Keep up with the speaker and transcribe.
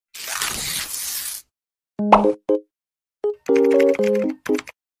Hi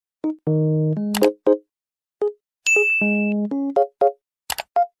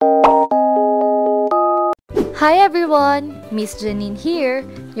everyone! Miss Janine here,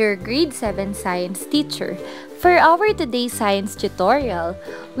 your grade 7 science teacher. For our today's science tutorial,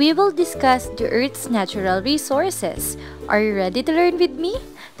 we will discuss the Earth's natural resources. Are you ready to learn with me?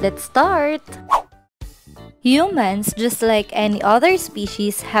 Let's start! Humans, just like any other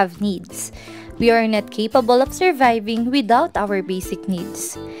species, have needs. We are not capable of surviving without our basic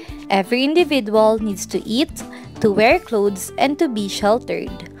needs. Every individual needs to eat, to wear clothes, and to be sheltered.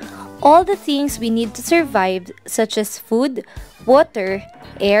 All the things we need to survive, such as food, water,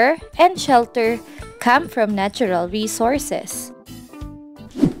 air, and shelter, come from natural resources.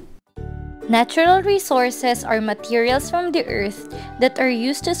 Natural resources are materials from the earth that are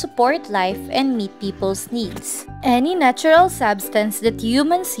used to support life and meet people's needs. Any natural substance that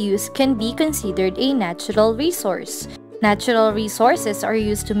humans use can be considered a natural resource. Natural resources are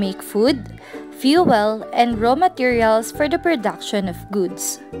used to make food, fuel, and raw materials for the production of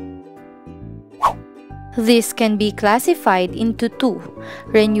goods. This can be classified into two: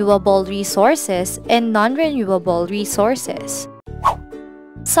 renewable resources and non-renewable resources.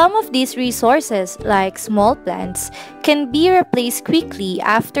 Some of these resources, like small plants, can be replaced quickly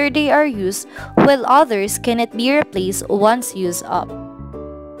after they are used, while others cannot be replaced once used up.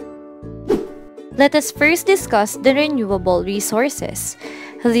 Let us first discuss the renewable resources.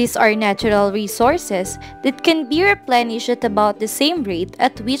 These are natural resources that can be replenished at about the same rate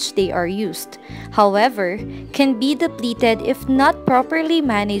at which they are used. However, can be depleted if not properly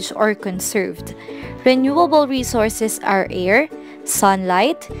managed or conserved. Renewable resources are air,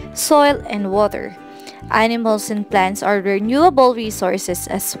 sunlight, soil, and water. Animals and plants are renewable resources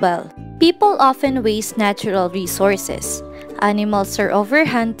as well. People often waste natural resources. Animals are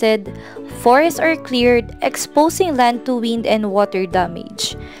overhunted, forests are cleared, exposing land to wind and water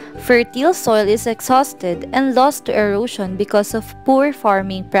damage. Fertile soil is exhausted and lost to erosion because of poor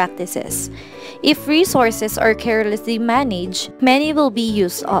farming practices. If resources are carelessly managed, many will be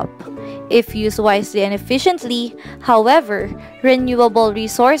used up. If used wisely and efficiently, however, renewable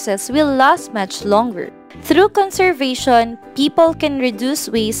resources will last much longer. Through conservation, people can reduce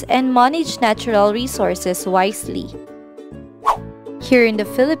waste and manage natural resources wisely. Here in the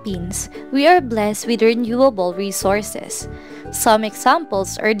Philippines, we are blessed with renewable resources. Some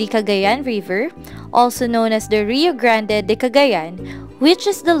examples are the Cagayan River, also known as the Rio Grande de Cagayan, which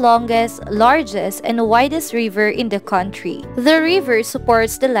is the longest, largest, and widest river in the country. The river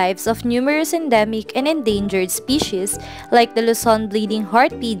supports the lives of numerous endemic and endangered species like the Luzon bleeding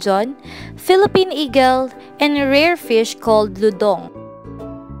heart pigeon, Philippine eagle, and a rare fish called ludong.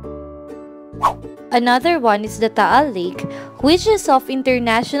 Another one is the Taal Lake, which is of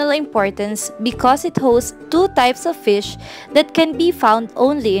international importance because it hosts two types of fish that can be found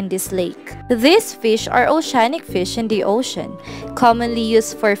only in this lake. These fish are oceanic fish in the ocean, commonly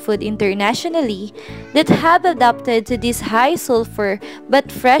used for food internationally, that have adapted to this high sulfur but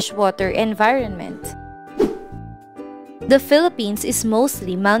freshwater environment. The Philippines is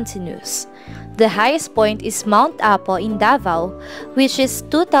mostly mountainous. The highest point is Mount Apo in Davao, which is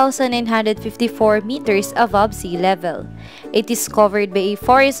 2,954 meters above sea level. It is covered by a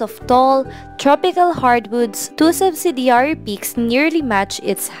forest of tall, tropical hardwoods. Two subsidiary peaks nearly match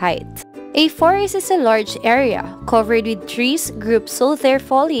its height. A forest is a large area covered with trees grouped so their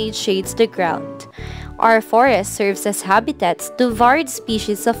foliage shades the ground. Our forest serves as habitats to varied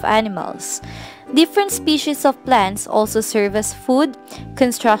species of animals. Different species of plants also serve as food,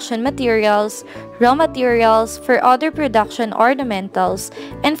 construction materials, raw materials, for other production ornamentals,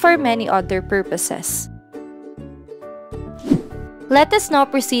 and for many other purposes. Let us now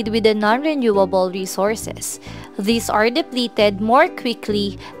proceed with the non-renewable resources. These are depleted more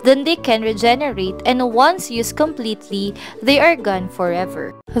quickly than they can regenerate, and once used completely, they are gone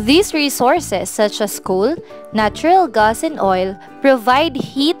forever. These resources, such as coal, natural gas, and oil, provide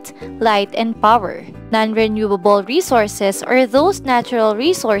heat, light, and power. Non-renewable resources are those natural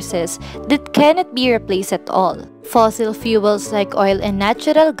resources that cannot be replaced at all. Fossil fuels like oil and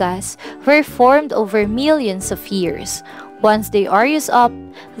natural gas were formed over millions of years. Once they are used up,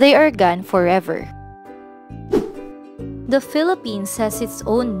 they are gone forever. The Philippines has its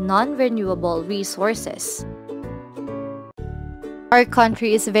own non-renewable resources. Our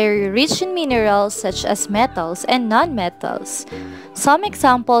country is very rich in minerals such as metals and non-metals. Some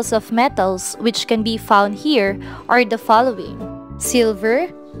examples of metals which can be found here are the following: silver,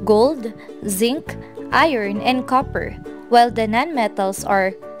 gold, zinc, iron, and copper, while the non-metals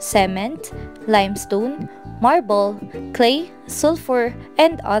are cement, limestone, marble, clay, sulfur,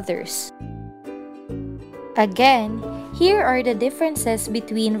 and others. Again, here are the differences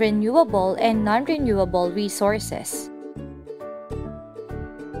between renewable and non-renewable resources.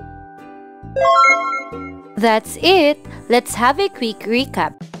 That's it! Let's have a quick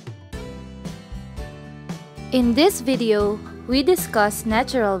recap. In this video, we discussed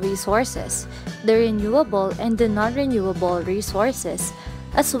natural resources, the renewable and the non-renewable resources,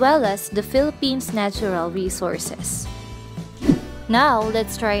 as well as the Philippines' natural resources. Now,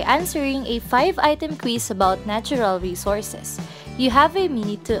 let's try answering a 5-item quiz about natural resources. You have a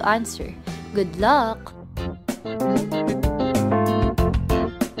minute to answer. Good luck!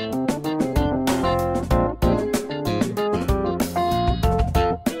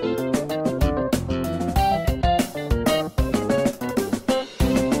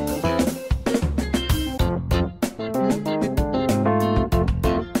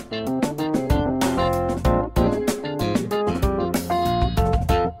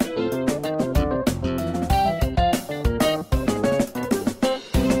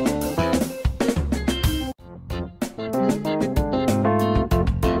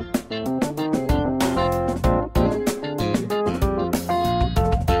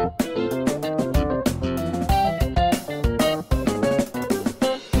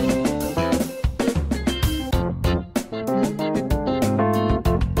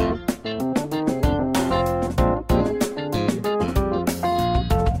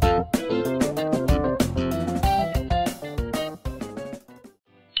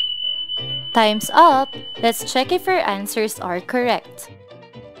 Time's up! Let's check if your answers are correct.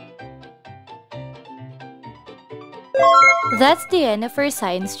 That's the end of our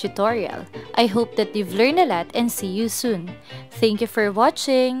science tutorial. I hope that you've learned a lot and see you soon. Thank you for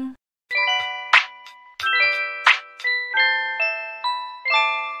watching!